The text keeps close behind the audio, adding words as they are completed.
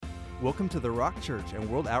Welcome to the Rock Church and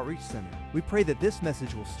World Outreach Center. We pray that this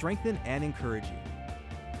message will strengthen and encourage you.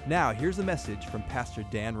 Now, here's a message from Pastor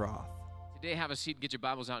Dan Roth. Today, have a seat, get your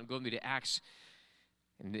Bibles out, and go with me to Acts.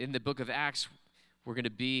 And in the book of Acts, we're going to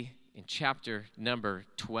be in chapter number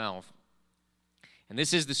 12. And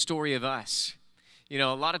this is the story of us. You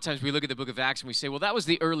know, a lot of times we look at the book of Acts and we say, well, that was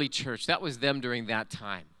the early church. That was them during that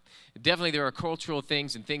time. Definitely there are cultural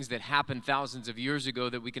things and things that happened thousands of years ago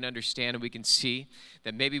that we can understand and we can see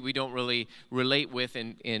that maybe we don't really relate with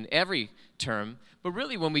in every term. But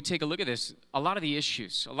really when we take a look at this, a lot of the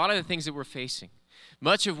issues, a lot of the things that we're facing,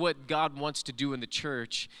 much of what God wants to do in the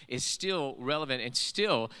church is still relevant and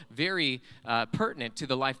still very pertinent to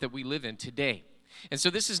the life that we live in today. And so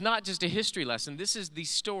this is not just a history lesson. This is the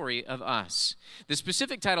story of us. The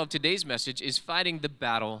specific title of today's message is Fighting the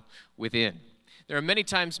Battle Within. There are many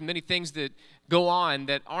times, many things that go on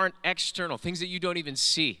that aren't external, things that you don't even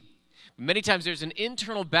see. Many times there's an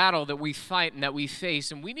internal battle that we fight and that we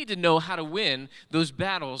face, and we need to know how to win those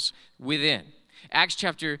battles within. Acts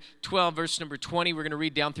chapter 12, verse number 20, we're going to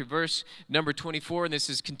read down through verse number 24, and this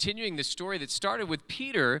is continuing the story that started with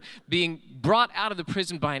Peter being brought out of the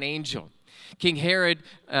prison by an angel. King Herod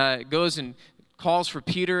goes and calls for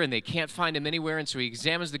Peter, and they can't find him anywhere, and so he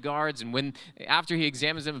examines the guards, and after he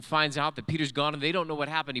examines them and finds out that Peter's gone and they don't know what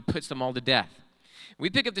happened, he puts them all to death. We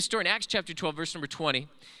pick up the story in Acts chapter 12, verse number 20.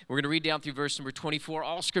 We're going to read down through verse number 24.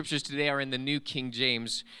 All scriptures today are in the New King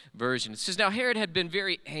James Version. It says, Now Herod had been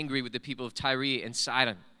very angry with the people of Tyre and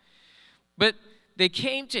Sidon, but they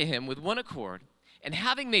came to him with one accord, and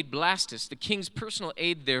having made Blastus, the king's personal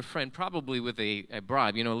aide, their friend, probably with a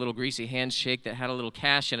bribe, a little greasy handshake that had a little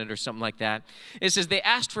cash in it or something like that, it says they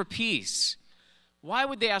asked for peace. Why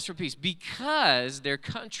would they ask for peace? Because their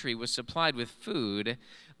country was supplied with food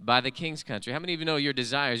by the king's country. How many of you know your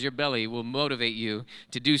desires, your belly will motivate you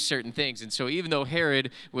to do certain things? And so even though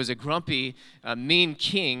Herod was a grumpy, mean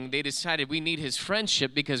king, they decided we need his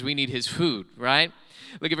friendship because we need his food, right?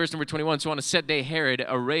 Look at verse number 21. So on a set day, Herod,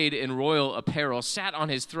 arrayed in royal apparel, sat on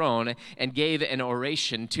his throne and gave an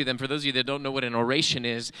oration to them. For those of you that don't know what an oration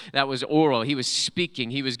is, that was oral. He was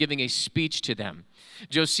speaking. He was giving a speech to them.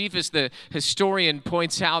 Josephus, the historian,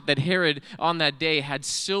 points out that Herod on that day had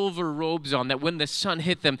silver robes on, that when the sun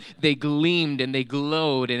hit them, they gleamed and they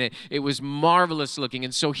glowed, and it was marvelous looking.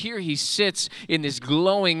 And so here he sits in this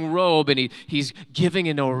glowing robe, and he's giving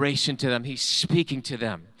an oration to them. He's speaking to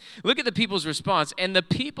them. Look at the people's response. And the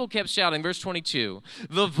people kept shouting, verse 22,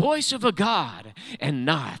 the voice of a God and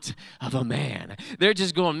not of a man. They're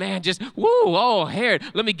just going, man, just, woo, oh, Herod,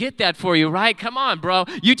 let me get that for you, right? Come on, bro.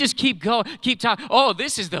 You just keep talking. Oh,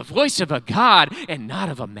 this is the voice of a God and not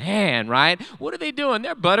of a man, right? What are they doing?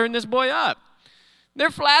 They're buttering this boy up. They're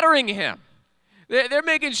flattering him. They're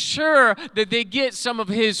making sure that they get some of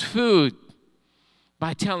his food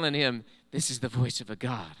by telling him this is the voice of a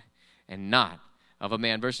God and not of a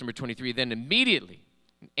man. Verse number 23, then immediately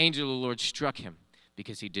an angel of the Lord struck him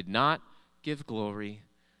because he did not give glory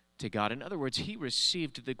to God. In other words, he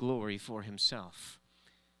received the glory for himself.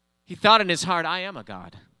 He thought in his heart, I am a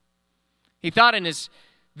God. He thought in his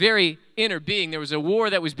very inner being there was a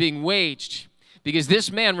war that was being waged because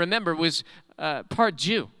this man, remember, was part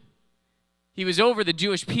Jew. He was over the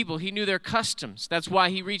Jewish people. He knew their customs. That's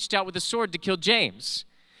why he reached out with a sword to kill James,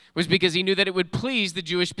 was because he knew that it would please the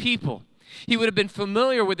Jewish people. He would have been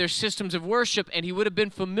familiar with their systems of worship, and he would have been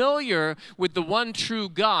familiar with the one true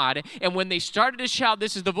God. And when they started to shout,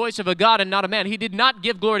 this is the voice of a God and not a man, he did not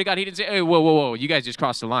give glory to God. He didn't say, hey, whoa, you guys just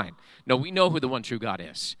crossed the line. No, we know who the one true God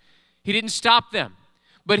is. He didn't stop them,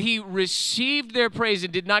 but he received their praise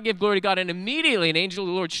and did not give glory to God. And immediately an angel of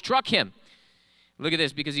the Lord struck him. Look at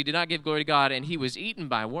this, because he did not give glory to God, and he was eaten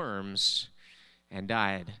by worms and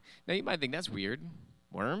died. Now you might think that's weird.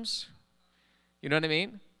 Worms? You know what I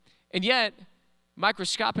mean? And yet,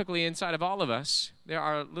 microscopically inside of all of us, there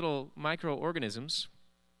are little microorganisms,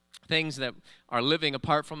 things that are living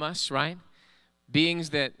apart from us, right?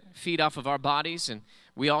 Beings that feed off of our bodies, and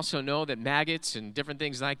we also know that maggots and different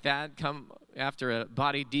things like that come after a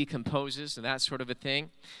body decomposes and that sort of a thing.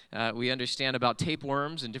 We understand about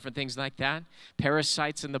tapeworms and different things like that,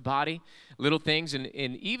 parasites in the body, little things. And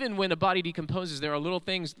even when a body decomposes, there are little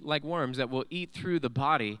things like worms that will eat through the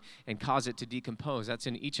body and cause it to decompose. That's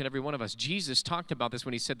in each and every one of us. Jesus talked about this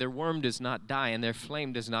when he said their worm does not die and their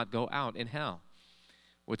flame does not go out in hell.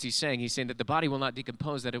 What's he saying? He's saying that the body will not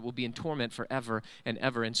decompose, that it will be in torment forever and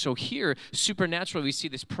ever. And so here, supernaturally, we see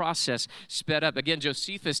this process sped up. Again,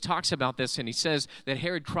 Josephus talks about this, and he says that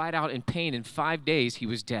Herod cried out in pain. In 5 days, he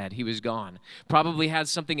was dead. He was gone. Probably had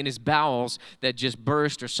something in his bowels that just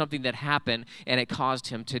burst or something that happened, and it caused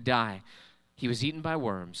him to die. He was eaten by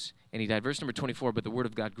worms and he died. Verse number 24, but the word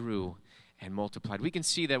of God grew and multiplied. We can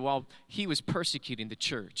see that while he was persecuting the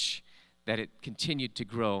church, that it continued to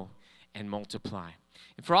grow and multiply.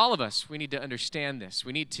 And for all of us, we need to understand this.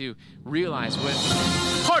 We need to realize what...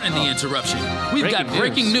 Pardon the interruption. We've got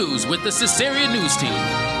breaking news with the Caesarea News team.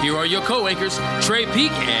 Here are your co-anchors, Trey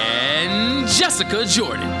Peak and Jessica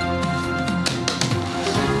Jordan.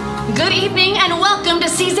 Good evening and welcome to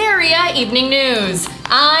Caesarea Evening News.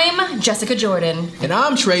 I'm Jessica Jordan. And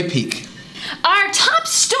I'm Trey Peak. Our top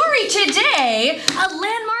story today, a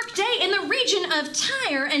landmark day in the region of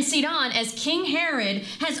Tyre and Sidon as King Herod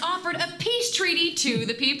has offered a peace treaty to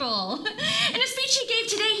the people. In a speech he gave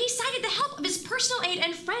today, he cited the help of his personal aide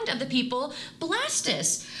and friend of the people,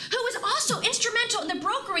 Blastus, who was also instrumental in the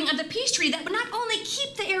brokering of the peace treaty that would not only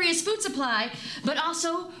keep the area's food supply, but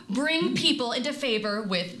also bring people into favor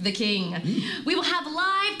with the king. We will have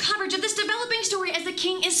live coverage of this developing story as the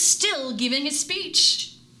king is still giving his speech.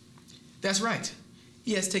 That's right.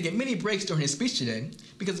 He has taken many breaks during his speech today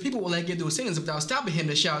because people will let him get through a sentence without stopping him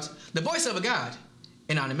to shout, "The voice of a God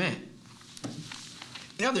and not a man."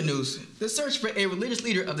 In other news, the search for a religious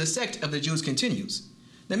leader of the sect of the Jews continues.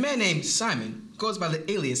 The man named Simon, goes by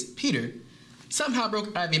the alias Peter, somehow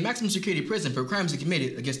broke out of a maximum security prison for crimes he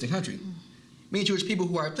committed against the country. Many Jewish people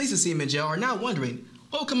who are pleased to see him in jail are now wondering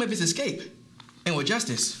what will come of his escape, and will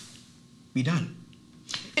justice be done?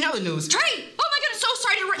 In other news... Trey! Oh my goodness, so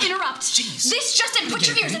sorry to interrupt. Jeez. This just in, put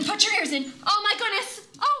your ears in, put your ears in. Oh my goodness.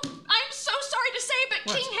 Oh, I'm so sorry to say, but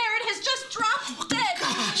What? King Herod has just dropped dead.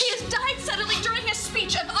 gosh. He has died suddenly during a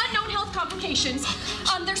speech of unknown health complications.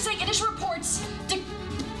 They're saying initial reports,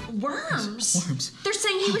 worms. Worms. They're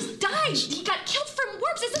saying he was died. He got killed from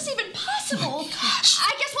worms. Is this even possible? Oh my gosh.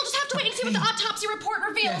 I guess we'll just have to wait and see what the autopsy report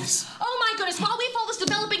reveals. Yes. Oh my goodness. While we follow this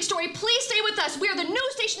developing story, please stay with us. We are the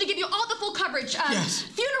news station to give you all the full coverage. Yes.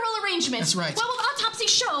 Funeral arrangements. That's right. What will the autopsy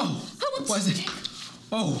show? What was it?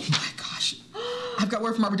 Oh my gosh. I've got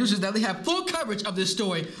word from our producers that they have full coverage of this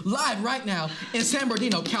story live right now in San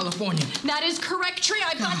Bernardino, California. That is correct, Trey.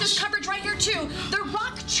 I've got this coverage right here, too. The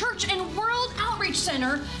Rock Church and World Outreach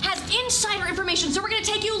Center has insider information, so we're going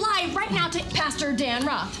to take you live right now to Pastor Dan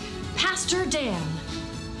Roth. Pastor Dan.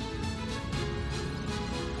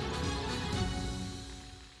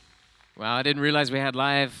 Well, I didn't realize we had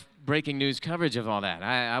live breaking news coverage of all that.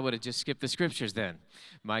 I would have just skipped the scriptures then.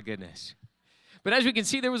 My goodness. But as we can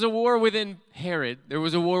see, there was a war within Herod. There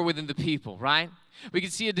was a war within the people, right? We can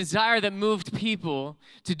see a desire that moved people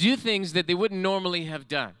to do things that they wouldn't normally have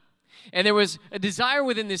done. And there was a desire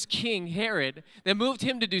within this king, Herod, that moved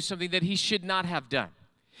him to do something that he should not have done.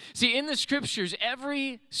 See, in the scriptures,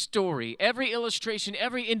 every story, every illustration,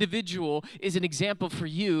 every individual is an example for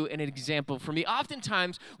you and an example for me.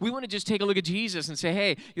 Oftentimes, we want to just take a look at Jesus and say,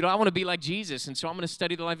 hey, I want to be like Jesus, and so I'm going to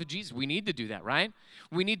study the life of Jesus. We need to do that, right?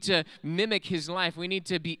 We need to mimic his life. We need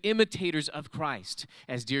to be imitators of Christ,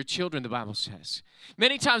 as dear children, the Bible says.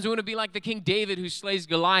 Many times, we want to be like the King David who slays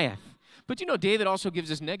Goliath. But David also gives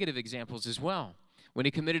us negative examples as well. When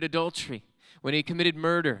he committed adultery, when he committed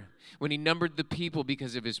murder, when he numbered the people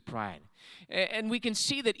because of his pride. And we can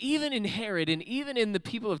see that even in Herod and even in the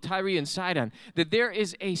people of Tyre and Sidon, that there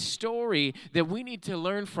is a story that we need to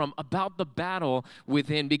learn from about the battle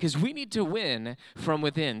within, because we need to win from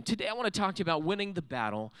within. Today I want to talk to you about winning the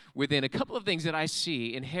battle within. A couple of things that I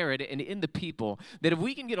see in Herod and in the people that if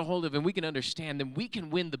we can get a hold of and we can understand, then we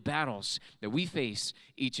can win the battles that we face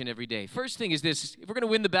each and every day. First thing is this: if we're going to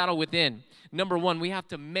win the battle within, number one, we have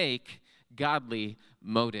to make godly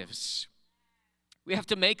motives. We have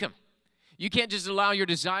to make them. You can't just allow your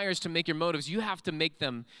desires to make your motives. You have to make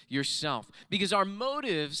them yourself, because our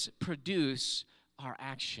motives produce our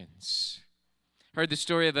actions. Heard the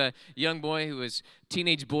story of a young boy who was a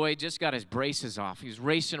teenage boy, just got his braces off. He was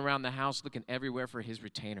racing around the house looking everywhere for his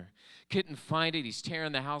retainer. Couldn't find it. He's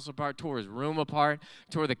tearing the house apart, tore his room apart,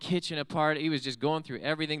 tore the kitchen apart. He was just going through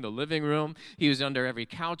everything, the living room. He was under every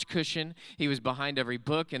couch cushion. He was behind every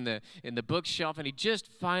book in the bookshelf, and he just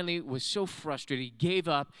finally was so frustrated. He gave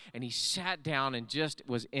up, and he sat down and just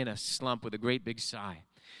was in a slump with a great big sigh.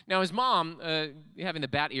 Now, his mom, having the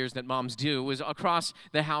bat ears that moms do, was across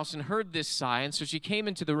the house and heard this sigh. And so she came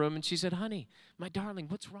into the room and she said, "Honey, my darling,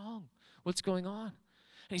 what's wrong? What's going on?" And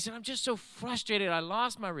he said, "I'm just so frustrated. I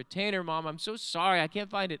lost my retainer, Mom. I'm so sorry. I can't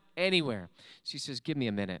find it anywhere." She says, "Give me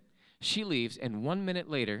a minute." She leaves, and 1 minute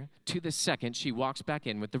later, to the second, she walks back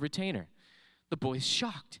in with the retainer. The boy's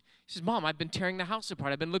shocked. He says, "Mom, I've been tearing the house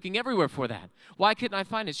apart. I've been looking everywhere for that. Why couldn't I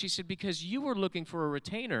find it?" She said, "Because you were looking for a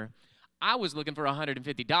retainer. I was looking for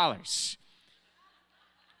 $150.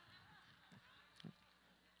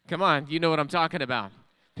 Come on, you know what I'm talking about,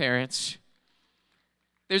 parents.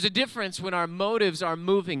 There's a difference when our motives are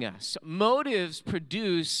moving us. Motives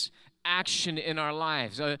produce action in our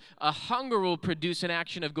lives. A hunger will produce an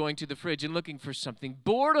action of going to the fridge and looking for something.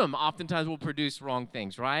 Boredom oftentimes will produce wrong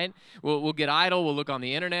things, right? We'll get idle. We'll look on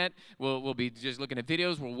the internet. We'll be just looking at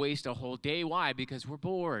videos. We'll waste a whole day. Why? Because we're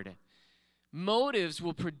bored. Motives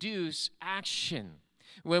will produce action.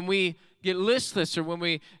 When we get listless or when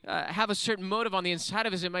we have a certain motive on the inside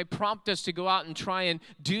of us, it might prompt us to go out and try and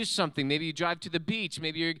do something. Maybe you drive to the beach.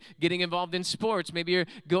 Maybe you're getting involved in sports. Maybe you're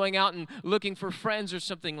going out and looking for friends or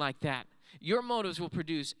something like that. Your motives will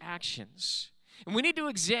produce actions. And we need to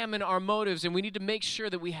examine our motives, and we need to make sure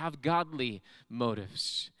that we have godly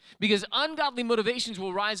motives. Because ungodly motivations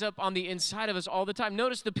will rise up on the inside of us all the time.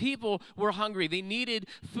 Notice the people were hungry. They needed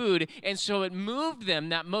food. And so it moved them,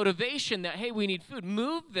 that motivation that, hey, we need food,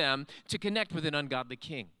 moved them to connect with an ungodly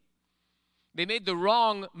king. They made the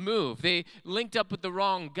wrong move. They linked up with the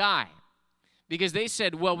wrong guy. Because they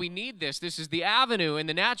said, well, we need this. This is the avenue in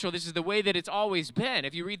the natural. This is the way that it's always been.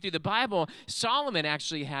 If you read through the Bible, Solomon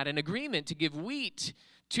actually had an agreement to give wheat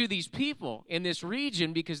to these people in this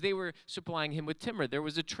region because they were supplying him with timber. There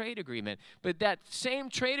was a trade agreement. But that same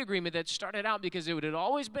trade agreement that started out because it had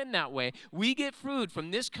always been that way, we get food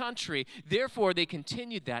from this country, therefore they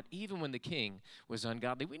continued that even when the king was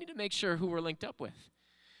ungodly. We need to make sure who we're linked up with.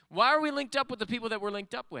 Why are we linked up with the people that we're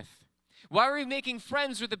linked up with? Why are we making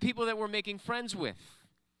friends with the people that we're making friends with?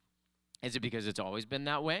 Is it because it's always been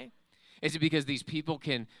that way? Is it because these people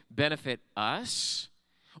can benefit us?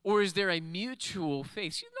 Or is there a mutual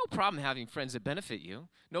faith? No problem having friends that benefit you.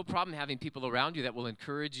 No problem having people around you that will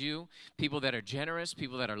encourage you, people that are generous,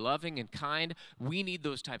 people that are loving and kind. We need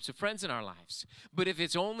those types of friends in our lives. But if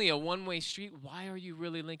it's only a one-way street, why are you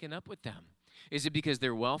really linking up with them? Is it because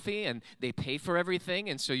they're wealthy and they pay for everything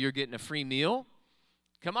and so you're getting a free meal?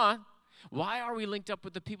 Come on. Why are we linked up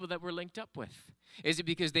with the people that we're linked up with? Is it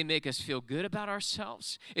because they make us feel good about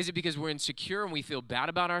ourselves? Is it because we're insecure and we feel bad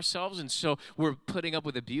about ourselves and so we're putting up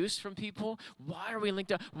with abuse from people? Why are we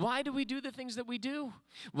linked up? Why do we do the things that we do?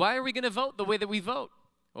 Why are we going to vote the way that we vote?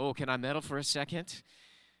 Oh, can I meddle for a second?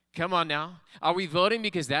 Come on now. Are we voting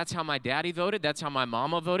because that's how my daddy voted? That's how my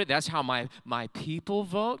mama voted? That's how my people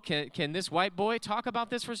vote? Can this white boy talk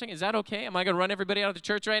about this for a second? Is that okay? Am I going to run everybody out of the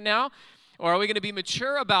church right now? Or are we going to be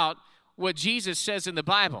mature about what Jesus says in the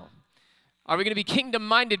Bible? Are we going to be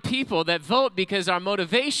kingdom-minded people that vote because our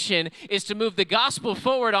motivation is to move the gospel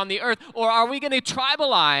forward on the earth? Or are we going to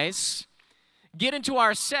tribalize, get into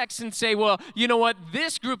our sects and say, well, you know what,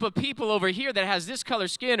 this group of people over here that has this color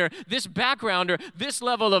skin or this background or this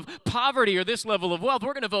level of poverty or this level of wealth,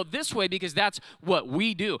 we're going to vote this way because that's what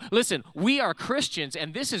we do. Listen, we are Christians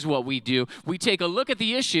and this is what we do. We take a look at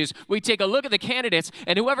the issues, we take a look at the candidates,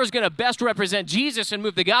 and whoever's going to best represent Jesus and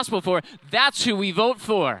move the gospel forward, that's who we vote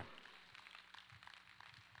for.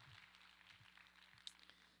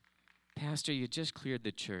 Pastor, you just cleared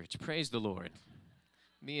the church. Praise the Lord.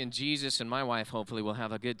 Me and Jesus and my wife hopefully will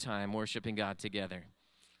have a good time worshiping God together.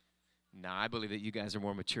 Now, I believe that you guys are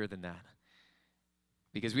more mature than that.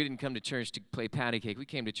 Because we didn't come to church to play patty cake. We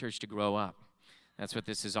came to church to grow up. That's what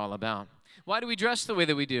this is all about. Why do we dress the way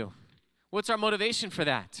that we do? What's our motivation for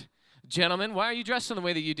that? Gentlemen, why are you dressing the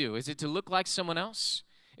way that you do? Is it to look like someone else?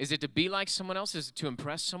 Is it to be like someone else? Is it to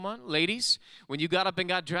impress someone? Ladies, when you got up and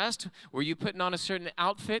got dressed, were you putting on a certain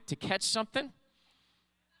outfit to catch something?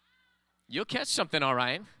 You'll catch something, all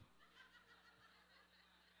right.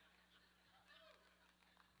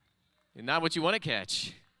 And not what you want to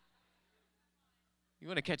catch. You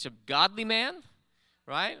want to catch a godly man,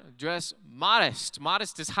 right? Dress modest.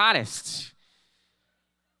 Modest is hottest.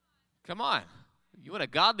 Come on. You want a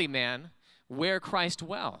godly man, wear Christ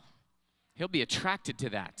well. He'll be attracted to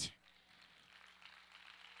that.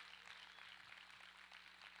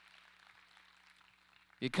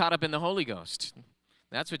 Get caught up in the Holy Ghost.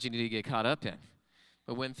 That's what you need to get caught up in.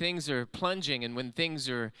 But when things are plunging and when things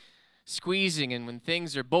are squeezing and when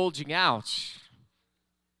things are bulging out,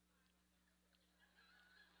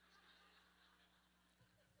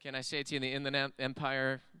 can I say it to you in the Inland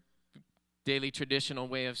Empire daily traditional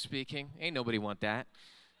way of speaking? Ain't nobody want that.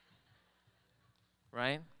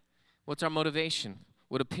 Right? What's our motivation?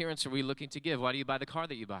 What appearance are we looking to give? Why do you buy the car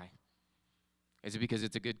that you buy? Is it because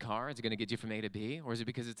it's a good car? Is it going to get you from A to B? Or is it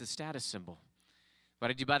because it's a status symbol? Why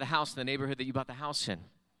did you buy the house in the neighborhood that you bought the house in?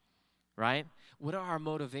 Right? What are our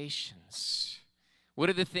motivations? What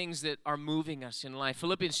are the things that are moving us in life?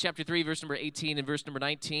 Philippians chapter 3, verse number 18 and verse number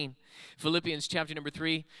 19. Philippians chapter number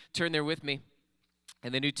 3, turn there with me.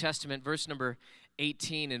 In the New Testament, verse number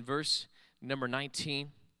 18 and verse number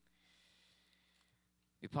 19.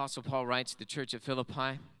 The Apostle Paul writes to the church at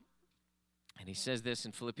Philippi, And he says this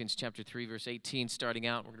in Philippians chapter 3, verse 18, starting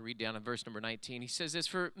out. We're going to read down in verse number 19. He says this,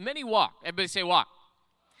 for many walk. Everybody say walk.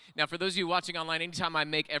 Now, for those of you watching online, anytime I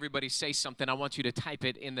make everybody say something, I want you to type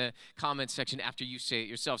it in the comment section after you say it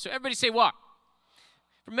yourself. So everybody say walk.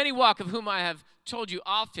 For many walk, of whom I have told you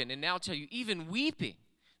often, and now tell you, even weeping,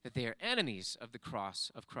 that they are enemies of the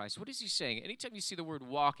cross of Christ. What is he saying? Anytime you see the word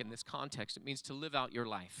walk in this context, it means to live out your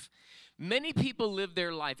life. Many people live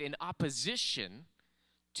their life in opposition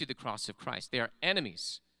to the cross of Christ. They are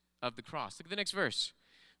enemies of the cross. Look at the next verse.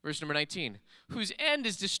 Verse number 19. Whose end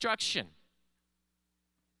is destruction.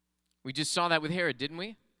 We just saw that with Herod, didn't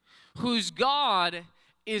we? Whose God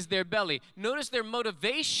is their belly. Notice their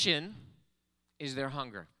motivation is their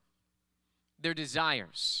hunger, their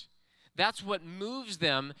desires. That's what moves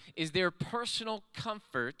them, is their personal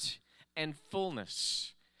comfort and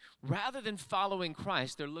fullness. Rather than following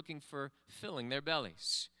Christ, they're looking for filling their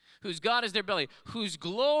bellies. Whose God is their belly, whose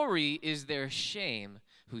glory is their shame,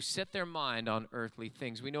 who set their mind on earthly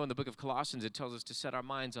things. We know in the book of Colossians it tells us to set our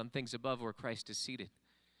minds on things above where Christ is seated.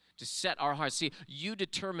 To set our hearts. See, you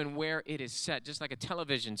determine where it is set, just like a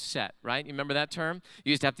television set, right? You remember that term?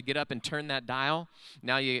 You used to have to get up and turn that dial.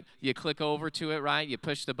 Now you click over to it, right? You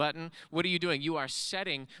push the button. What are you doing? You are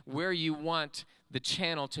setting where you want the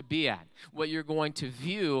channel to be at, what you're going to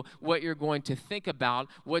view, what you're going to think about,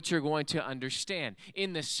 what you're going to understand.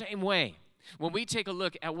 In the same way, when we take a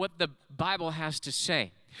look at what the Bible has to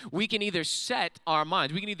say, we can either set our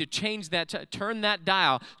minds, we can either change that, turn that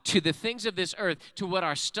dial to the things of this earth, to what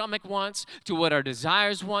our stomach wants, to what our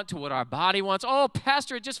desires want, to what our body wants. Oh,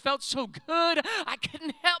 Pastor, it just felt so good. I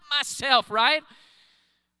couldn't help myself, right?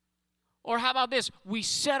 Or how about this? We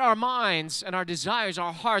set our minds and our desires,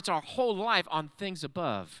 our hearts, our whole life on things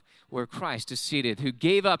above, where Christ is seated, who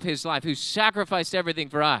gave up his life, who sacrificed everything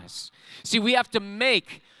for us. See, we have to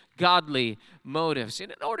make godly motives.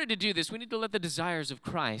 And in order to do this, we need to let the desires of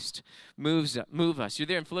Christ move us. You're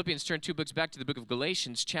there in Philippians. Turn 2 books back to the book of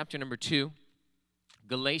Galatians, chapter number 2.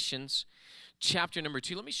 Galatians, chapter number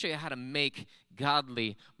 2. Let me show you how to make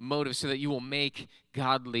godly motives so that you will make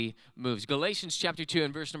godly moves. Galatians chapter 2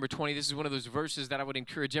 and verse number 20. This is one of those verses that I would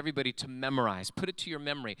encourage everybody to memorize. Put it to your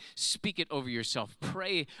memory. Speak it over yourself.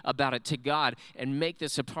 Pray about it to God and make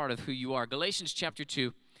this a part of who you are. Galatians chapter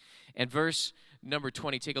 2 and verse number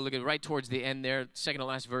 20, take a look at right towards the end there, second to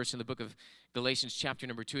last verse in the book of Galatians chapter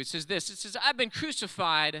number 2. It says this, it says, I've been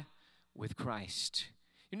crucified with Christ.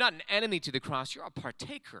 You're not an enemy to the cross, you're a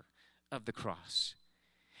partaker of the cross.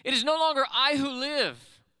 It is no longer I who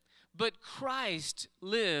live, but Christ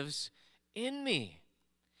lives in me.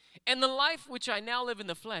 And the life which I now live in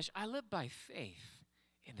the flesh, I live by faith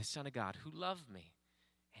in the Son of God who loved me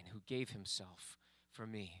and who gave himself for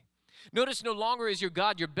me. Notice no longer is your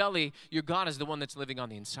God your belly. Your God is the one that's living on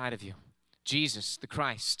the inside of you. Jesus, the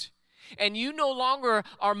Christ. And you no longer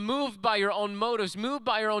are moved by your own motives, moved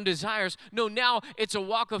by your own desires. No, now it's a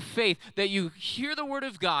walk of faith that you hear the word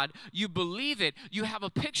of God, you believe it, you have a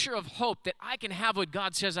picture of hope that I can have what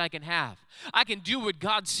God says I can have. I can do what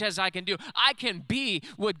God says I can do. I can be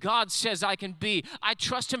what God says I can be. I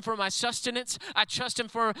trust him for my sustenance. I trust him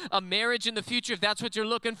for a marriage in the future if that's what you're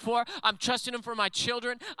looking for. I'm trusting him for my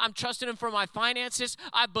children. I'm trusting him for my finances.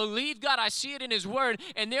 I believe God. I see it in his word,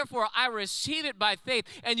 and therefore I receive it by faith.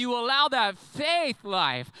 And you allow that faith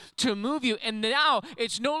life to move you. And now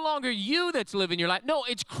it's no longer you that's living your life. No,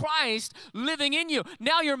 it's Christ living in you.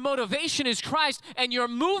 Now your motivation is Christ and your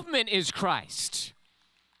movement is Christ.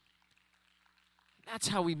 That's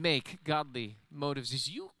how we make godly motives. Is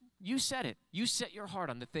you set it. You set your heart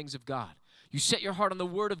on the things of God. You set your heart on the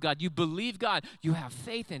word of God. You believe God. You have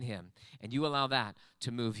faith in him. And you allow that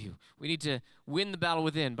to move you. We need to win the battle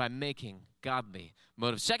within by making godly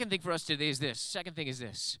motives. Second thing for us today is this. Second thing is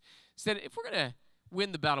this. Is that if we're going to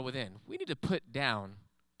win the battle within, we need to put down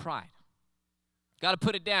pride. Got to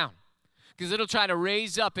put it down. Because it'll try to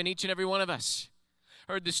raise up in each and every one of us.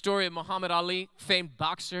 Heard the story of Muhammad Ali, famed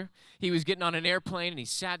boxer. He was getting on an airplane and he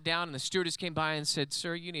sat down and the stewardess came by and said,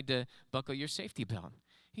 "Sir, you need to buckle your safety belt."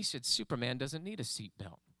 He said, "Superman doesn't need a seat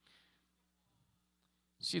belt."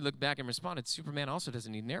 She looked back and responded, "Superman also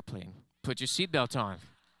doesn't need an airplane. Put your seat belt on."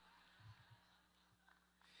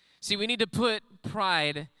 See, we need to put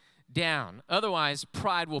pride down. Otherwise,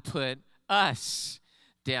 pride will put us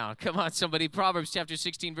down. Come on, somebody. Proverbs chapter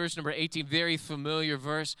 16, verse number 18, very familiar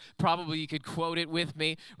verse. Probably you could quote it with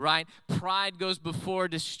me, right? Pride goes before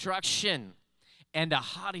destruction and a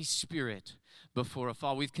haughty spirit before a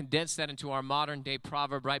fall. We've condensed that into our modern day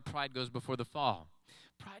proverb, right? Pride goes before the fall.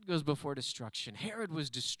 Pride goes before destruction. Herod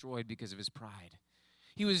was destroyed because of his pride.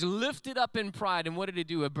 He was lifted up in pride, and what did it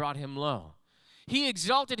do? It brought him low. He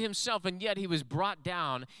exalted himself, and yet he was brought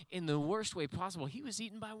down in the worst way possible. He was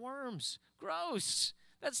eaten by worms. Gross.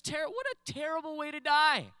 That's terrible. What a terrible way to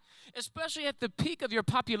die. Especially at the peak of your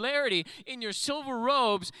popularity in your silver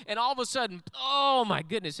robes, and all of a sudden, oh my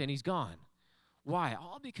goodness, and he's gone. Why?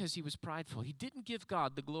 All because he was prideful. He didn't give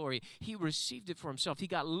God the glory. He received it for himself. He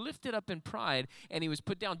got lifted up in pride, and he was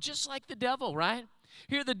put down, just like the devil, right?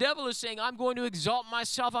 Here the devil is saying, I'm going to exalt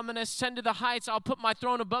myself. I'm going to ascend to the heights. I'll put my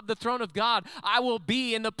throne above the throne of God. I will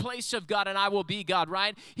be in the place of God, and I will be God,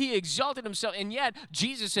 right? He exalted himself, and yet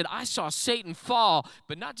Jesus said, I saw Satan fall,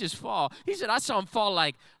 but not just fall. He said, I saw him fall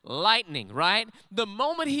like lightning, right? The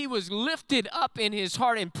moment he was lifted up in his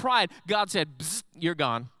heart in pride, God said, you're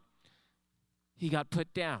gone. He got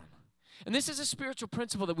put down. And this is a spiritual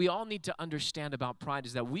principle that we all need to understand about pride,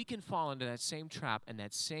 is that we can fall into that same trap and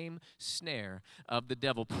that same snare of the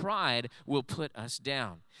devil. Pride will put us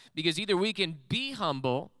down, because either we can be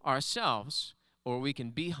humble ourselves or we can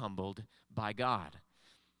be humbled by God.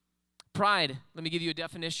 Pride, let me give you a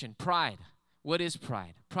definition. Pride, what is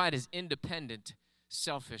pride? Pride is independent,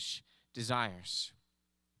 selfish desires.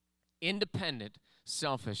 Independent,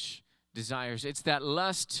 selfish desires. It's that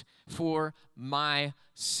lust for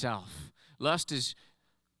myself. Lust is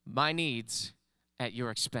my needs at your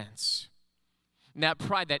expense. And that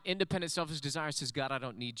pride, that independent, selfish desire says, God, I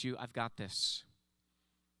don't need you. I've got this.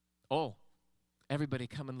 Oh, everybody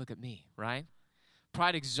come and look at me, right?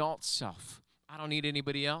 Pride exalts self. I don't need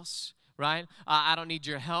anybody else, right? I don't need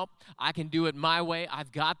your help. I can do it my way.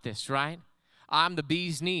 I've got this, right? I'm the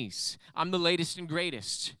bee's knees. I'm the latest and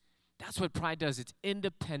greatest. That's what pride does. It's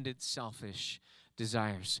independent, selfish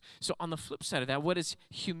desires. So on the flip side of that, what is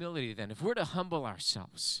humility then? If we're to humble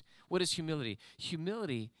ourselves, what is humility?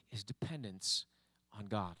 Humility is dependence on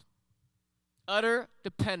God. Utter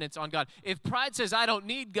dependence on God. If pride says, I don't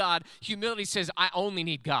need God, humility says, I only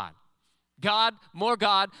need God. God, more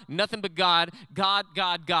God, nothing but God. God,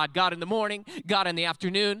 God, God. God in the morning, God in the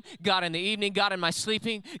afternoon, God in the evening, God in my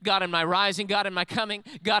sleeping, God in my rising, God in my coming,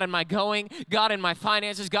 God in my going, God in my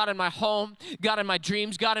finances, God in my home, God in my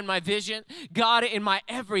dreams, God in my vision, God in my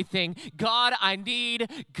everything. God, I need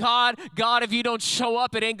God. God, if you don't show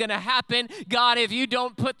up, it ain't going to happen. God, if you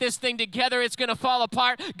don't put this thing together, it's going to fall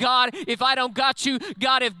apart. God, if I don't got you,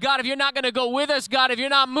 God, if you're not going to go with us, God, if you're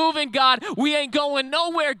not moving, God, we ain't going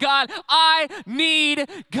nowhere, God. I need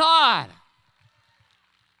God.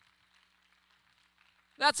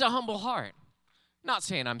 That's a humble heart. Not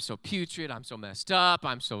saying I'm so putrid, I'm so messed up,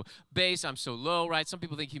 I'm so base, I'm so low, right? Some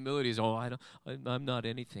people think humility is, I'm not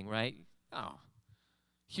anything, right? No.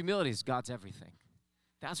 Humility is God's everything.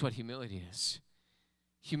 That's what humility is.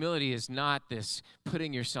 Humility is not this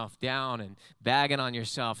putting yourself down and bagging on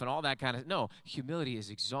yourself and all that kind of, no. Humility is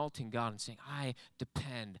exalting God and saying, I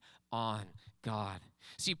depend on God.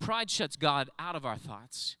 See, pride shuts God out of our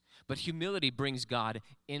thoughts, but humility brings God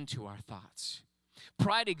into our thoughts.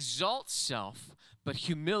 Pride exalts self, but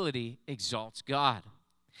humility exalts God.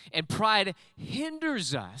 And pride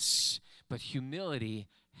hinders us, but humility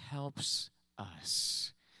helps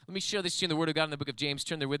us. Let me share this to you in the Word of God in the book of James.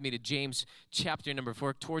 Turn there with me to James chapter number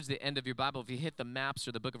 4, towards the end of your Bible. If you hit the maps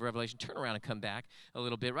or the book of Revelation, turn around and come back a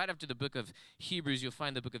little bit. Right after the book of Hebrews, you'll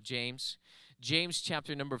find the book of James. James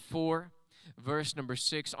chapter number 4. Verse number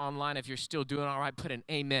 6 online. If you're still doing all right, put an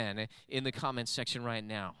amen in the comments section right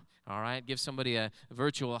now. All right? Give somebody a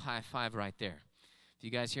virtual high five right there. If you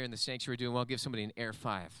guys here in the sanctuary are doing well, give somebody an air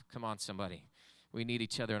five. Come on, somebody. We need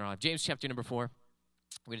each other in our life. James chapter number 4.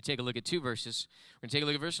 We're going to take a look at two verses. We're going to take a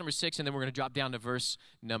look at verse number 6, and then we're going to drop down to verse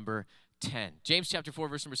number 10. James chapter 4,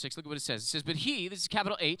 verse number 6. Look at what it says. It says, but he, this is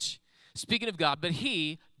capital H, speaking of God, but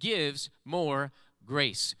he gives more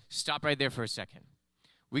grace. Stop right there for a second.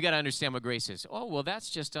 We got to understand what grace is. Oh, well, that's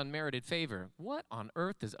just unmerited favor. What on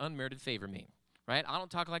earth does unmerited favor mean? Right? I don't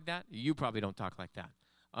talk like that. You probably don't talk like that.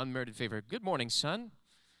 Unmerited favor. Good morning, son.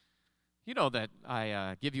 You know that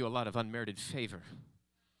I give you a lot of unmerited favor.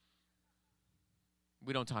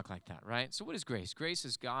 We don't talk like that, right? So what is grace? Grace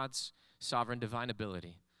is God's sovereign divine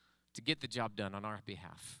ability to get the job done on our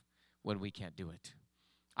behalf when we can't do it.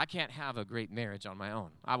 I can't have a great marriage on my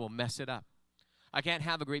own. I will mess it up. I can't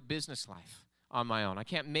have a great business life on my own. I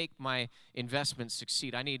can't make my investments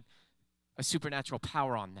succeed. I need a supernatural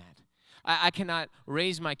power on that. I cannot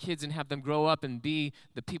raise my kids and have them grow up and be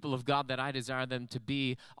the people of God that I desire them to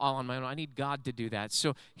be all on my own. I need God to do that.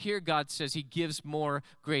 So here God says he gives more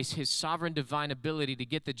grace, his sovereign divine ability to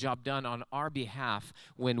get the job done on our behalf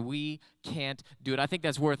when we can't do it. I think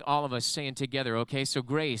that's worth all of us saying together, okay? So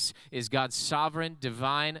grace is God's sovereign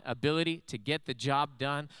divine ability to get the job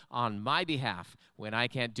done on my behalf when I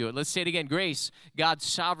can't do it. Let's say it again. Grace, God's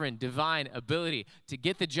sovereign, divine ability to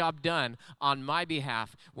get the job done on my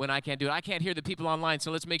behalf when I can't do it. I can't hear the people online,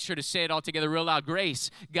 so let's make sure to say it all together real loud.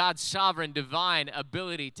 Grace, God's sovereign, divine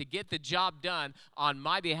ability to get the job done on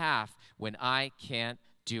my behalf when I can't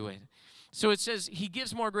do it. So it says he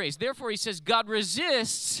gives more grace. Therefore, he says God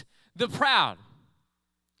resists the proud.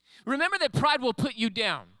 Remember that pride will put you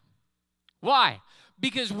down. Why?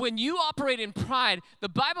 Because when you operate in pride, the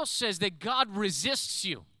Bible says that God resists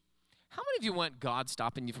you. How many of you want God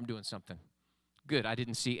stopping you from doing something? Good. I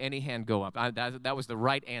didn't see any hand go up. That was the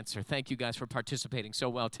right answer. Thank you guys for participating so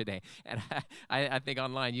well today. And I think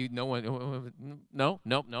online, no one, no,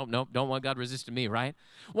 don't want God resisting me, right?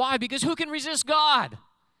 Why? Because who can resist God?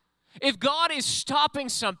 If God is stopping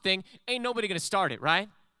something, ain't nobody going to start it, right?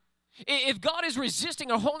 If God is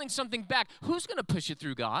resisting or holding something back, who's going to push it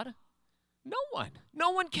through God? No one. No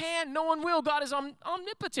one can. No one will. God is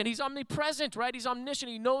omnipotent. He's omnipresent, right? He's omniscient.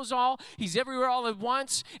 He knows all. He's everywhere all at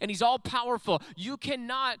once, and he's all powerful. You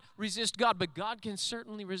cannot resist God, but God can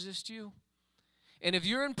certainly resist you. And if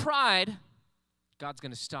you're in pride, God's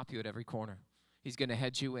going to stop you at every corner. He's going to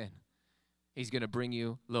hedge you in. He's going to bring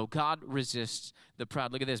you low. God resists the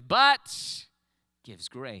proud. Look at this. But gives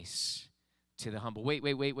grace to the humble. Wait.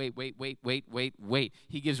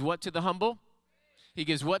 He gives what to the humble? He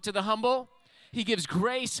gives what to the humble? He gives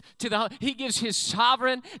grace to the humble. He gives his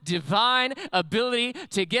sovereign, divine ability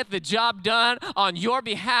to get the job done on your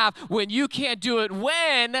behalf when you can't do it,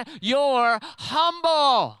 when you're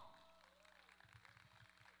humble.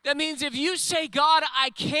 That means if you say, God, I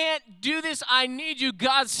can't do this, I need you,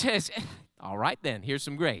 God says, all right then, here's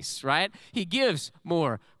some grace, right? He gives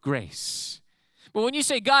more grace. But when you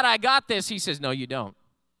say, God, I got this, he says, no, you don't.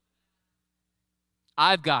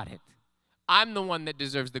 I've got it. I'm the one that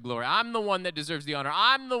deserves the glory. I'm the one that deserves the honor.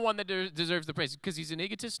 I'm the one that deserves the praise. Because he's an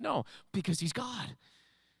egotist? No, because he's God.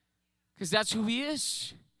 Because that's who he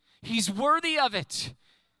is. He's worthy of it.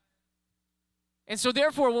 And so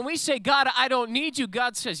therefore, when we say, God, I don't need you,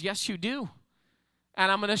 God says, yes, you do.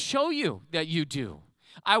 And I'm going to show you that you do.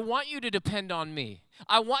 I want you to depend on me.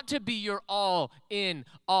 I want to be your all in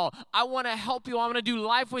all. I want to help you. I want to do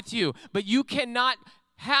life with you. But you cannot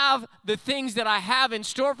have the things that I have in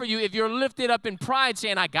store for you if you're lifted up in pride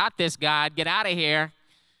saying, I got this, God, get out of here.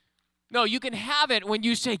 No, you can have it when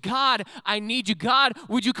you say, God, I need you. God,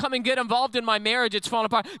 would you come and get involved in my marriage? It's falling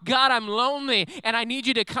apart. God, I'm lonely, and I need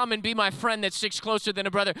you to come and be my friend that sticks closer than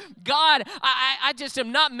a brother. God, I just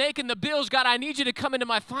am not making the bills. God, I need you to come into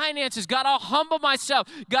my finances. God, I'll humble myself.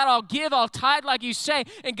 God, I'll give, I'll tithe like you say.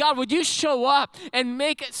 And God, would you show up and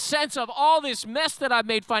make sense of all this mess that I've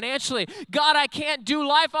made financially? God, I can't do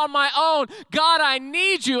life on my own. God, I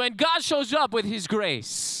need you. And God shows up with his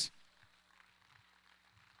grace.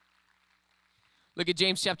 Look at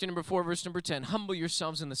James chapter number 4, verse number 10. Humble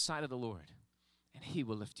yourselves in the sight of the Lord, and he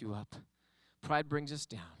will lift you up. Pride brings us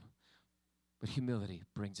down, but humility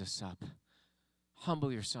brings us up.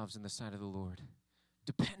 Humble yourselves in the sight of the Lord.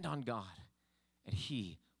 Depend on God, and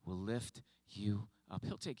he will lift you up.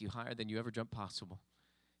 He'll take you higher than you ever dreamt possible.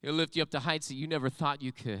 He'll lift you up to heights that you never thought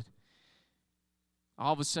you could.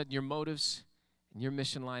 All of a sudden, your motives and your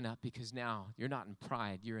mission line up because now you're not in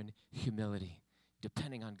pride. You're in humility,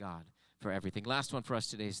 depending on God for everything. Last one for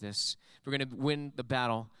us today is this. We're going to win the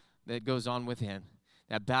battle that goes on within.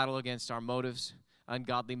 That battle against our motives,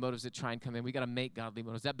 ungodly motives that try and come in. We got to make godly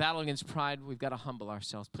motives. That battle against pride, we've got to humble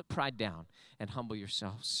ourselves. Put pride down and humble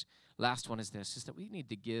yourselves. Last one is this, is that we need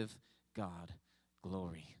to give God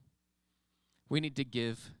glory. We need to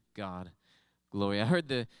give God glory. I heard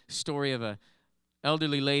the story of an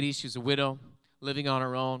elderly lady. She was a widow living on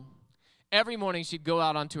her own. Every morning she'd go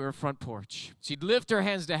out onto her front porch. She'd lift her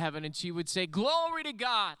hands to heaven and she would say, glory to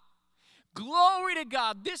God. Glory to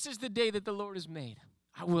God. This is the day that the Lord has made.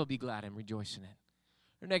 I will be glad and rejoice in it.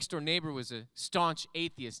 Her next door neighbor was a staunch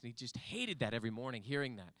atheist, and he just hated that every morning,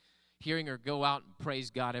 hearing that. Hearing her go out and praise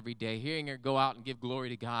God every day. Hearing her go out and give glory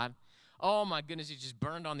to God. Oh my goodness, it just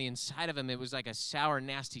burned on the inside of him. It was like a sour,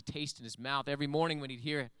 nasty taste in his mouth every morning when he'd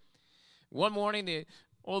hear it. One morning, the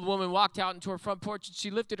old woman walked out into her front porch, and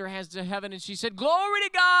she lifted her hands to heaven, and she said, glory to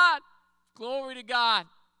God. Glory to God.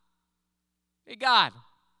 Hey, God,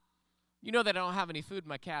 you know that I don't have any food in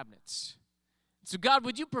my cabinets. So, God,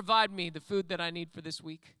 would you provide me the food that I need for this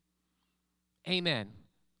week? Amen.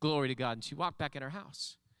 Glory to God. And she walked back in her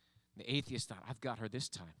house. The atheist thought, I've got her this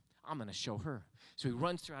time. I'm going to show her. So he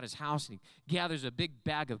runs throughout his house, and he gathers a big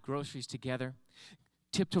bag of groceries together,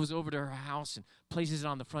 tiptoes over to her house and places it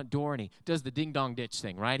on the front door, and he does the ding-dong ditch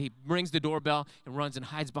thing, right? He rings the doorbell and runs and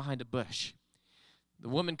hides behind a bush. The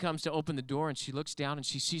woman comes to open the door, and she looks down, and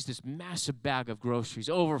she sees this massive bag of groceries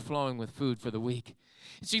overflowing with food for the week.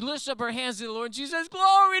 And she lifts up her hands to the Lord, and she says,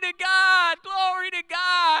 glory to God, glory to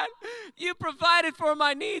God. You provided for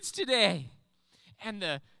my needs today. And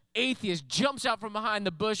the atheist jumps out from behind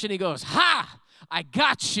the bush, and he goes, ha! I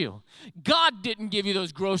got you. God didn't give you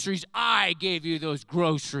those groceries. I gave you those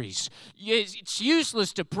groceries. It's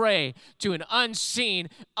useless to pray to an unseen,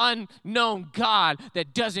 unknown God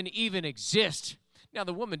that doesn't even exist. Now,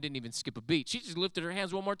 the woman didn't even skip a beat. She just lifted her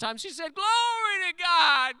hands one more time. She said, glory to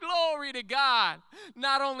God, glory to God.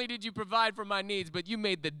 Not only did you provide for my needs, but you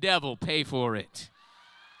made the devil pay for it.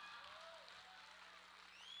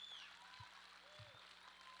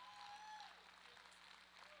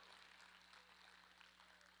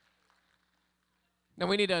 Now,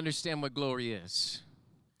 we need to understand what glory is.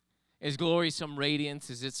 Is glory some radiance?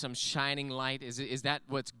 Is it some shining light? Is that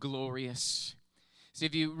what's glorious? See,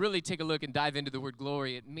 if you really take a look and dive into the word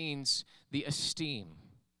glory, it means the esteem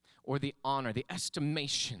or the honor, the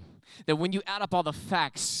estimation. That when you add up all the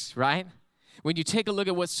facts, right? When you take a look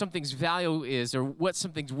at what something's value is or what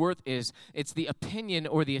something's worth is, it's the opinion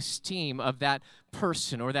or the esteem of that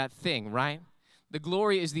person or that thing, right? The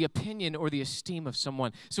glory is the opinion or the esteem of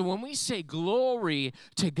someone. So when we say glory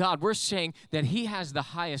to God, we're saying that he has the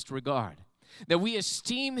highest regard, that we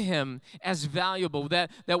esteem him as valuable, that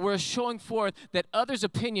we're showing forth that others'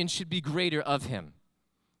 opinions should be greater of him.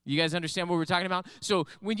 You guys understand what we're talking about? So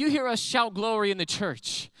when you hear us shout glory in the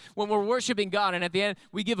church, when we're worshiping God, and at the end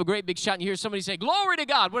we give a great big shout and you hear somebody say, glory to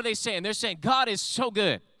God, what are they saying? They're saying, God is so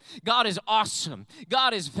good. God is awesome.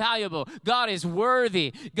 God is valuable. God is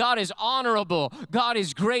worthy. God is honorable. God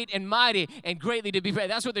is great and mighty and greatly to be praised.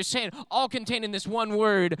 That's what they're saying, all contained in this one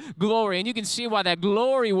word, glory. And you can see why that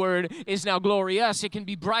glory word is now glorious. It can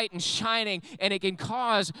be bright and shining, and it can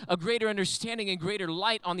cause a greater understanding and greater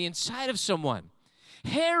light on the inside of someone.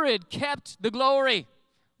 Herod kept the glory,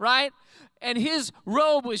 right? And his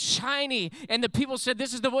robe was shiny, and the people said,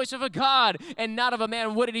 this is the voice of a God and not of a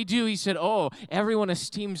man. What did he do? He said, oh, everyone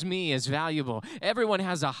esteems me as valuable. Everyone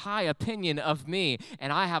has a high opinion of me,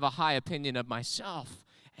 and I have a high opinion of myself.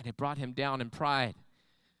 And it brought him down in pride.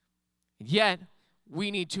 Yet, we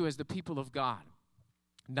need to, as the people of God,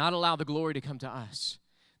 not allow the glory to come to us.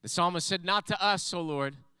 The psalmist said, not to us, O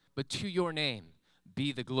Lord, but to your name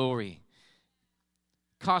be the glory.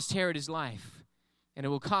 Cost Herod his life. And it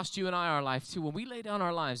will cost you and I our life too. When we lay down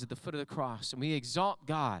our lives at the foot of the cross and we exalt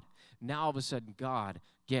God, now all of a sudden God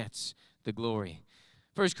gets the glory.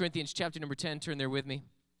 1 Corinthians chapter number 10, turn there with me.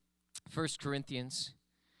 1 Corinthians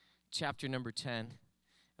chapter number 10.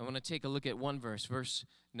 I want to take a look at one verse, verse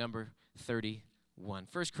number 31.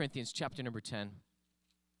 1 Corinthians chapter number 10,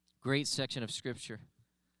 great section of scripture.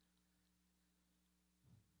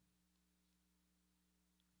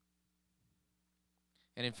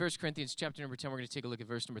 And in 1 Corinthians chapter number 10, we're going to take a look at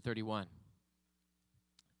verse number 31.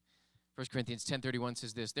 1 Corinthians 10:31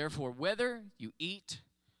 says this, therefore, whether you eat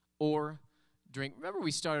or drink. Remember,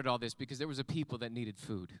 we started all this because there was a people that needed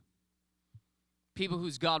food. People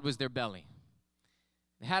whose God was their belly.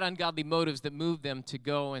 They had ungodly motives that moved them to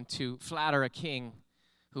go and to flatter a king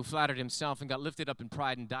who flattered himself and got lifted up in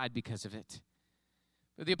pride and died because of it.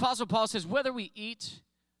 But the Apostle Paul says, whether we eat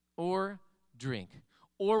or drink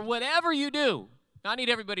or whatever you do. Now, I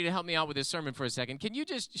need everybody to help me out with this sermon for a second. Can you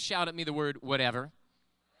just shout at me the word whatever?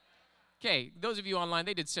 Okay, those of you online,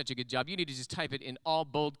 they did such a good job. You need to just type it in all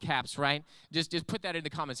bold caps, right? Just put that in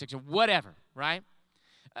the comment section, whatever, right?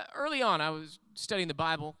 Early on, I was studying the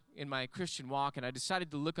Bible in my Christian walk, and I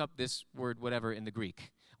decided to look up this word whatever in the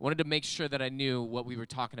Greek. I wanted to make sure that I knew what we were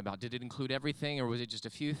talking about. Did it include everything, or was it just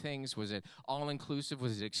a few things? Was it all-inclusive?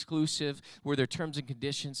 Was it exclusive? Were there terms and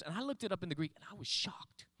conditions? And I looked it up in the Greek, and I was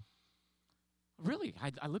shocked. Really,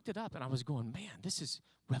 I looked it up, and I was going, man, this is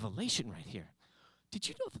revelation right here. Did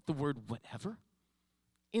you know that the word whatever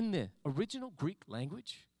in the original Greek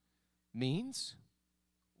language means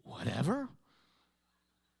whatever?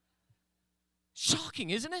 Shocking,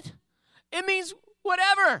 isn't it? It means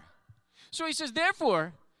whatever. So he says,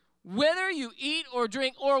 therefore, whether you eat or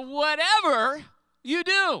drink or whatever you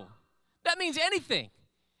do, that means anything.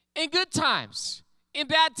 In good times, in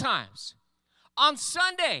bad times, on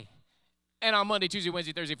Sunday, and on Monday, Tuesday,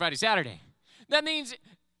 Wednesday, Thursday, Friday, Saturday. That means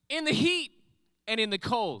in the heat and in the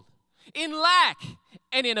cold, in lack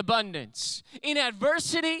and in abundance, in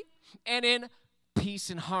adversity and in peace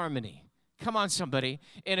and harmony. Come on, somebody.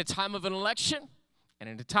 In a time of an election and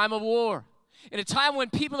in a time of war, in a time when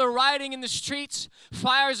people are rioting in the streets,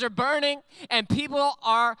 fires are burning, and people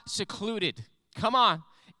are secluded. Come on.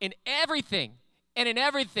 In everything and in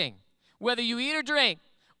everything, whether you eat or drink,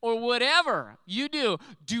 or whatever you do,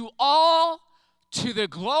 do all to the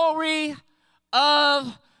glory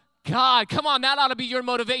of God. Come on, that ought to be your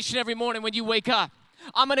motivation every morning when you wake up.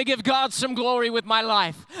 I'm going to give God some glory with my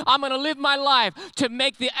life. I'm going to live my life to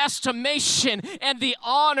make the estimation and the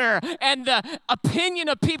honor and the opinion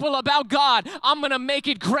of people about God, I'm going to make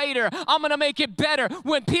it greater. I'm going to make it better.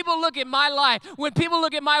 When people look at my life, when people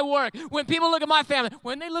look at my work, when people look at my family,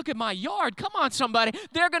 when they look at my yard, come on, somebody,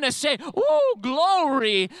 they're going to say, ooh,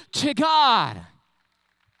 glory to God.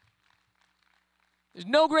 There's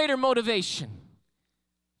no greater motivation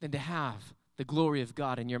than to have the glory of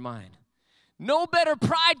God in your mind. No better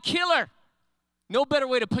pride killer, no better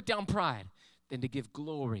way to put down pride than to give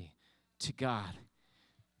glory to God.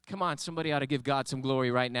 Come on, somebody ought to give God some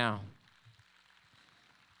glory right now.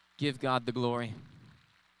 Give God the glory.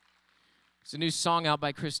 There's a new song out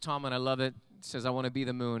by Chris Tomlin. I love it. It says, I want to be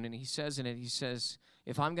the moon. And he says in it, he says,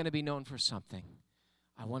 if I'm going to be known for something,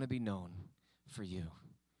 I want to be known for you.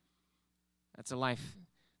 That's a life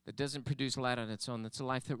that doesn't produce light on its own. That's a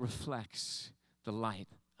life that reflects the light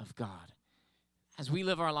of God. As we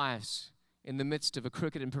live our lives in the midst of a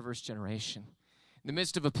crooked and perverse generation, in the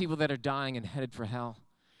midst of a people that are dying and headed for hell,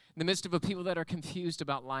 in the midst of a people that are confused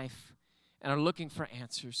about life and are looking for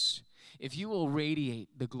answers, if you will radiate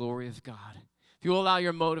the glory of God, if you will allow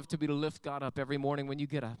your motive to be to lift God up every morning when you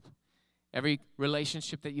get up, every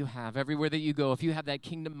relationship that you have, everywhere that you go, if you have that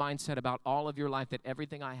kingdom mindset about all of your life, that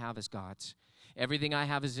everything I have is God's, everything I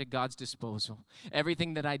have is at God's disposal.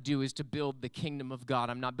 Everything that I do is to build the kingdom of God.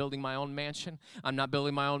 I'm not building my own mansion. I'm not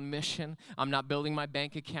building my own mission. I'm not building my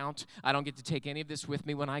bank account. I don't get to take any of this with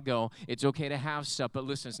me when I go. It's okay to have stuff, but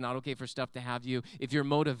listen, it's not okay for stuff to have you. If your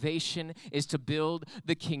motivation is to build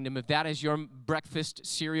the kingdom, if that is your breakfast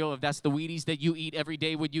cereal, if that's the Wheaties that you eat every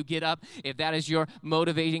day when you get up, if that is your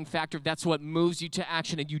motivating factor, if that's what moves you to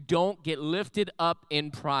action, and you don't get lifted up in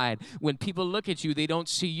pride. When people look at you, they don't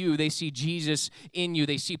see you. They see Jesus in you.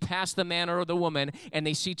 They see past the man or the woman, and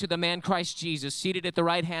they see to the man Christ Jesus seated at the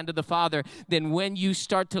right hand of the Father. Then when you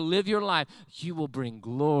start to live your life, you will bring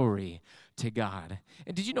glory to God.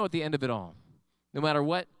 And did you know at the end of it all, no matter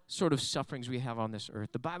what sort of sufferings we have on this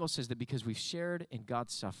earth, the Bible says that because we've shared in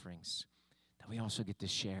God's sufferings, that we also get to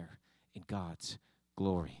share in God's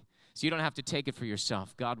glory. So you don't have to take it for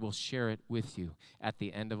yourself. God will share it with you at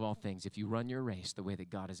the end of all things if you run your race the way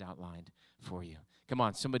that God has outlined for you. Come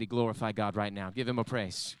on, somebody glorify God right now. Give him a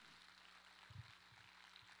praise.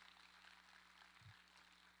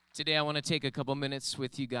 Today I want to take a couple minutes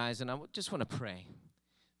with you guys, and I just want to pray.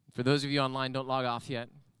 For those of you online, don't log off yet.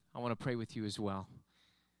 I want to pray with you as well.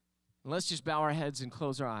 And let's just bow our heads and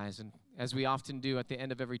close our eyes. And as we often do at the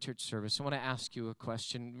end of every church service, I want to ask you a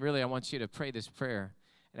question. Really, I want you to pray this prayer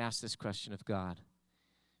and ask this question of God.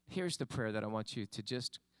 Here's the prayer that I want you to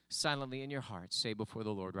just silently in your heart say before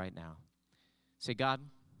the Lord right now. Say, God,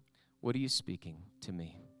 what are you speaking to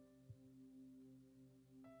me?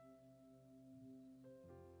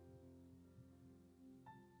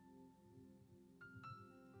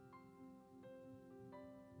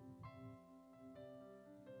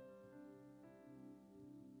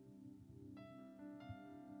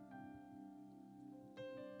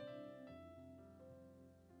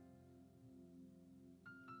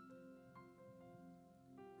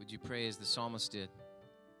 Would you pray as the psalmist did?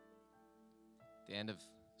 The end of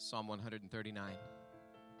Psalm 139.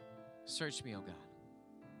 Search me, O God.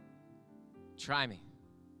 Try me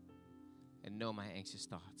and know my anxious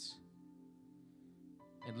thoughts.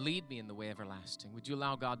 And lead me in the way everlasting. Would you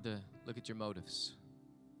allow God to look at your motives?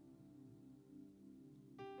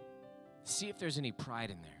 See if there's any pride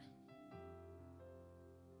in there.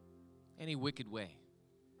 Any wicked way.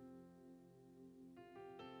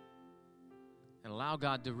 And allow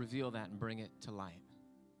God to reveal that and bring it to light.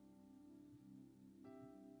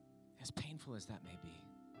 As painful as that may be.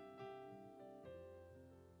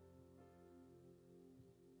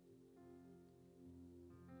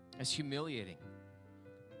 As humiliating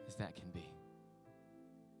as that can be.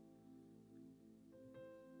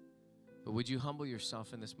 But would you humble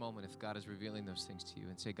yourself in this moment if God is revealing those things to you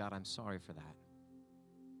and say, God, I'm sorry for that.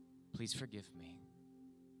 Please forgive me.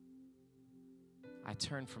 I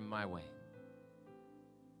turn from my way.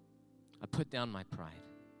 I put down my pride.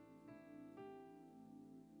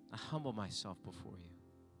 I humble myself before you.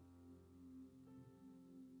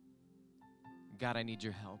 God, I need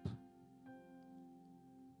your help.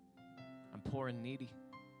 I'm poor and needy.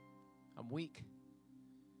 I'm weak.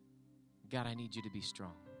 God, I need you to be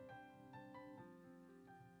strong.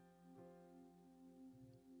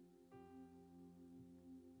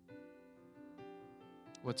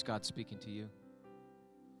 What's God speaking to you?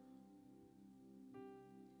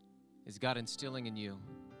 Is God instilling in you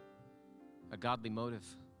a godly motive?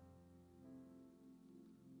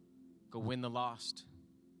 Go win the lost.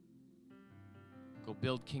 Go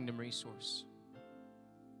build Kingdom Resource.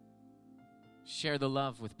 Share the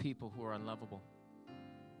love with people who are unlovable.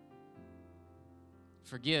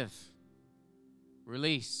 Forgive.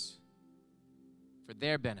 Release for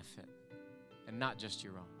their benefit and not just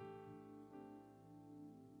your own.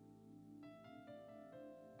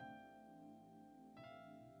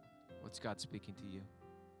 What's God speaking to you?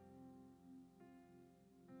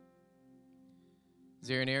 Is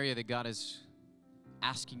there an area that God is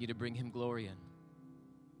asking you to bring Him glory in?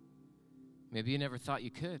 Maybe you never thought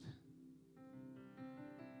you could.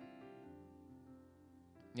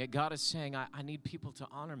 Yet God is saying, I need people to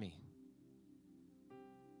honor me.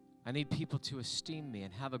 I need people to esteem me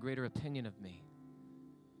and have a greater opinion of me.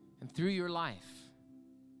 And through your life,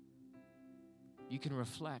 you can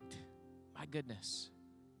reflect, my goodness.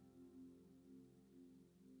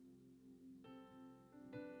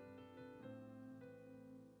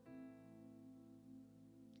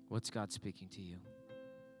 What's God speaking to you?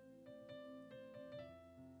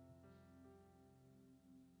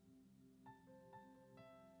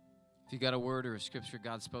 If you got a word or a scripture,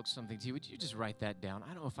 God spoke something to you, would you just write that down?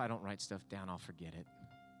 I know if I don't write stuff down, I'll forget it.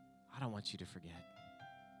 I don't want you to forget.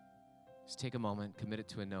 Just take a moment, commit it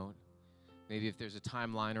to a note. Maybe if there's a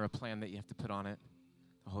timeline or a plan that you have to put on it,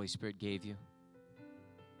 the Holy Spirit gave you,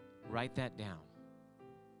 write that down.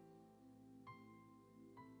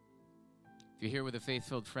 If you're here with a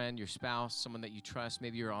faith-filled friend, your spouse, someone that you trust,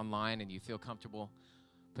 maybe you're online and you feel comfortable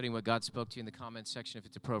putting what God spoke to you in the comments section if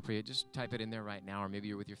it's appropriate, just type it in there right now. Or maybe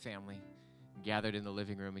you're with your family, gathered in the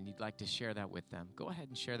living room, and you'd like to share that with them. Go ahead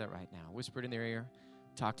and share that right now. Whisper it in their ear,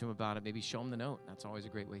 talk to them about it, maybe show them the note. That's always a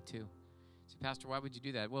great way too. Say, Pastor, why would you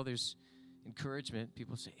do that? Well, there's encouragement.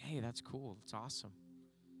 People say, hey, that's cool. It's awesome.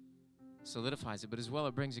 Solidifies it, but as well,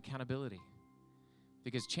 it brings accountability.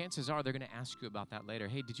 Because chances are they're going to ask you about that later.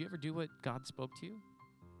 Hey, did you ever do what God spoke to you?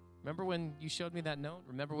 Remember when you showed me that note?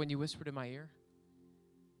 Remember when you whispered in my ear?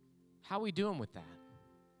 How are we doing with that?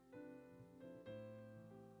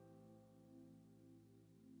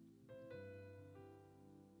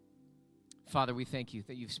 Father, we thank you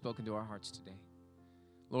that you've spoken to our hearts today.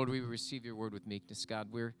 Lord, we receive your word with meekness, God.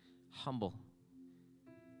 We're humble.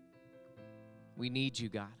 We need you,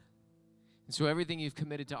 God. And so everything you've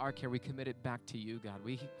committed to our care, we commit it back to you, God.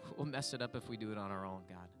 We will mess it up if we do it on our own,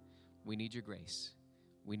 God. We need your grace.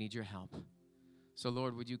 We need your help. So,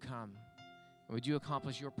 Lord, would you come? And would you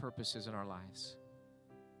accomplish your purposes in our lives?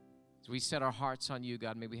 As we set our hearts on you,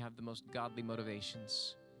 God, may we have the most godly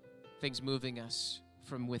motivations, things moving us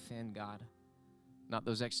from within, God, not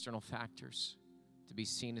those external factors to be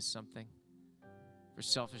seen as something for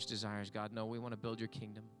selfish desires, God. No, we want to build your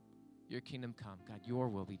kingdom. Your kingdom come, God. Your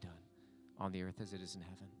will be done on the earth as it is in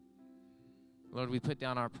heaven. Lord, we put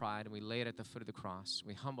down our pride and we lay it at the foot of the cross.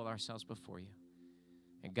 We humble ourselves before you.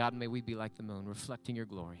 And God, may we be like the moon, reflecting your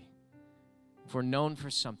glory. If we're known for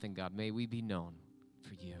something, God, may we be known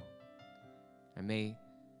for you. And may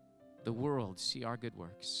the world see our good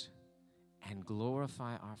works and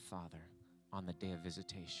glorify our Father on the day of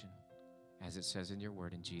visitation, as it says in your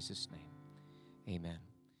word, in Jesus' name. Amen.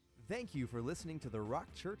 Thank you for listening to the Rock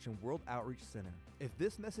Church and World Outreach Center. If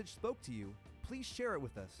this message spoke to you, please share it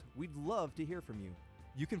with us. We'd love to hear from you.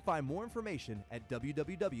 You can find more information at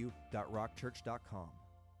www.rockchurch.com.